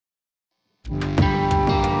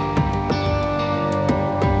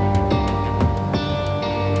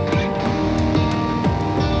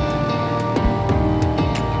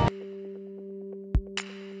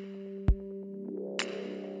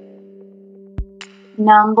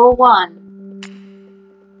Number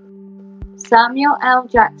 1. Samuel L.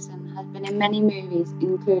 Jackson has been in many movies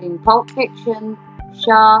including Pulp Fiction,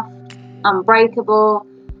 Shaft, Unbreakable,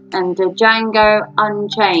 and Django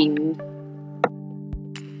Unchained.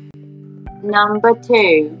 Number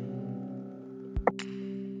 2.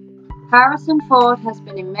 Harrison Ford has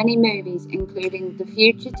been in many movies including The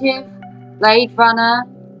Fugitive, Blade Runner,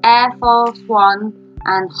 Air Force One,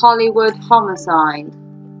 and Hollywood Homicide.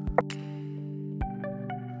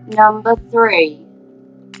 Number 3.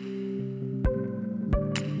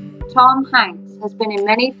 Tom Hanks has been in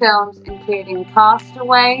many films including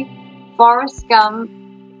Castaway, Forrest Gump,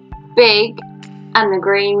 Big, and The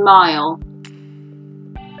Green Mile.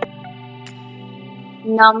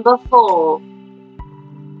 Number 4.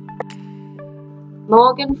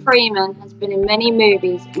 Morgan Freeman has been in many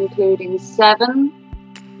movies including Seven,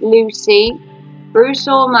 Lucy, Bruce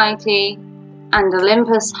Almighty, and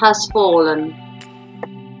Olympus Has Fallen.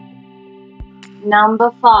 Number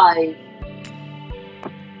 5.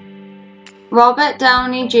 Robert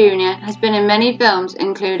Downey Jr. has been in many films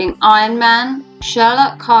including Iron Man,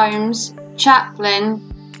 Sherlock Holmes, Chaplin,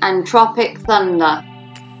 and Tropic Thunder.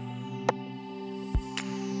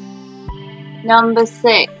 Number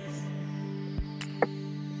 6.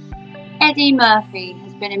 Eddie Murphy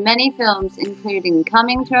has been in many films including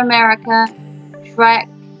Coming to America, Shrek,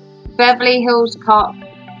 Beverly Hills Cop,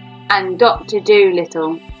 and Dr.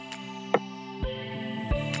 Dolittle.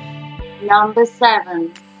 Number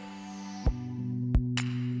 7.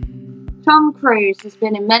 Tom Cruise has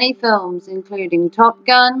been in many films including Top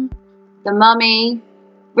Gun, The Mummy,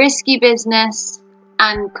 Risky Business,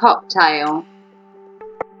 and Cocktail.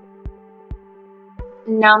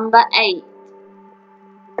 Number 8.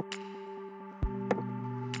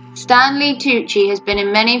 Stanley Tucci has been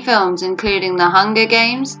in many films including The Hunger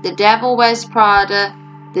Games, The Devil Wears Prada,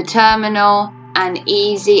 The Terminal, and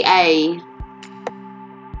Easy A.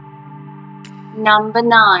 Number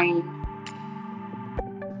 9.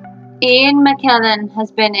 Ian McKellen has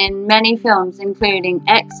been in many films including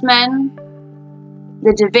X-Men,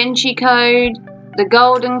 The Da Vinci Code, The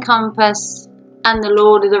Golden Compass, and The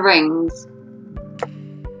Lord of the Rings.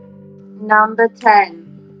 Number 10.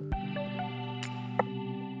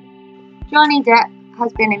 Johnny Depp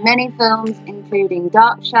has been in many films including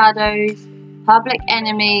Dark Shadows, Public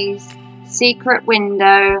Enemies, Secret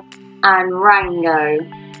Window, and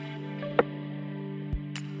Rango.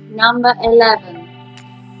 Number 11.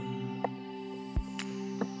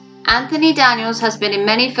 Anthony Daniels has been in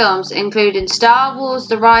many films including Star Wars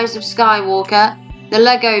The Rise of Skywalker, The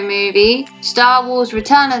Lego Movie, Star Wars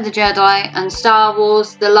Return of the Jedi, and Star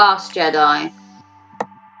Wars The Last Jedi.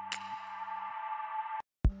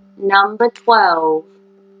 Number 12.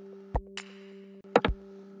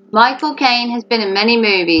 Michael Caine has been in many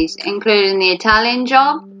movies including The Italian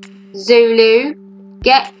Job, Zulu,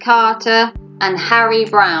 Get Carter, and Harry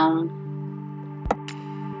Brown.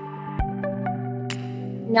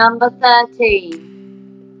 Number 13.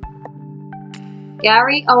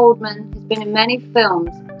 Gary Oldman has been in many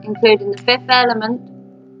films including The Fifth Element,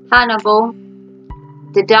 Hannibal,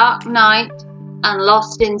 The Dark Knight, and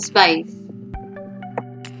Lost in Space.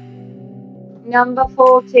 Number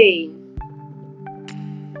 14.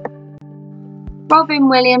 Robin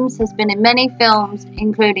Williams has been in many films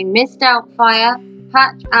including Miss Doubtfire,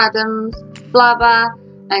 Patch Adams, Flubber,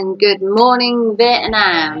 and Good Morning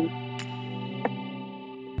Vietnam.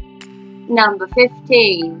 Number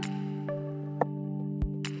 15.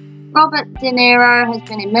 Robert De Niro has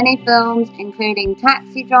been in many films including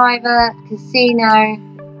Taxi Driver, Casino,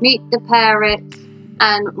 Meet the Parrots,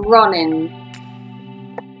 and Ronin.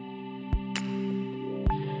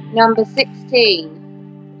 Number 16.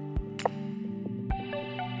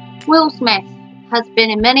 Will Smith has been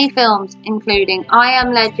in many films including I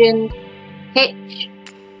Am Legend, Hitch,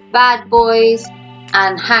 Bad Boys,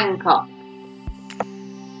 and Hancock.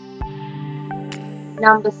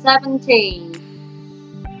 Number 17.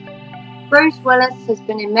 Bruce Willis has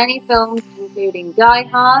been in many films including Die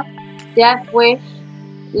Hard, Death Wish,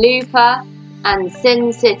 Looper, and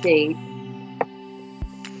Sin City.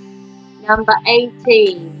 Number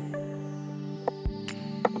 18.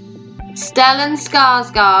 Stellan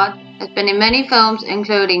Skarsgård has been in many films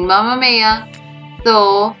including Mamma Mia,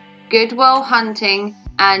 Thor, Good Will Hunting,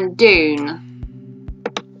 and Dune.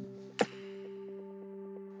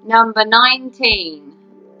 Number 19.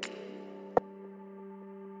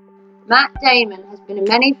 Matt Damon has been in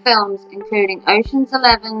many films including Ocean's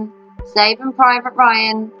 11, Saving Private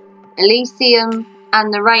Ryan, Elysium,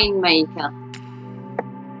 and The Rainmaker.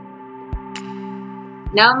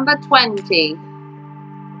 Number 20.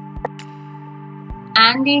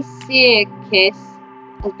 Andy Serkis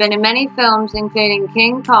has been in many films including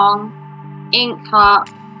King Kong, Inkheart,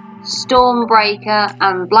 Stormbreaker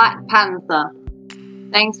and Black Panther.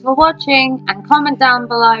 Thanks for watching, and comment down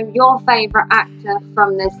below your favourite actor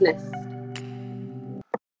from this list.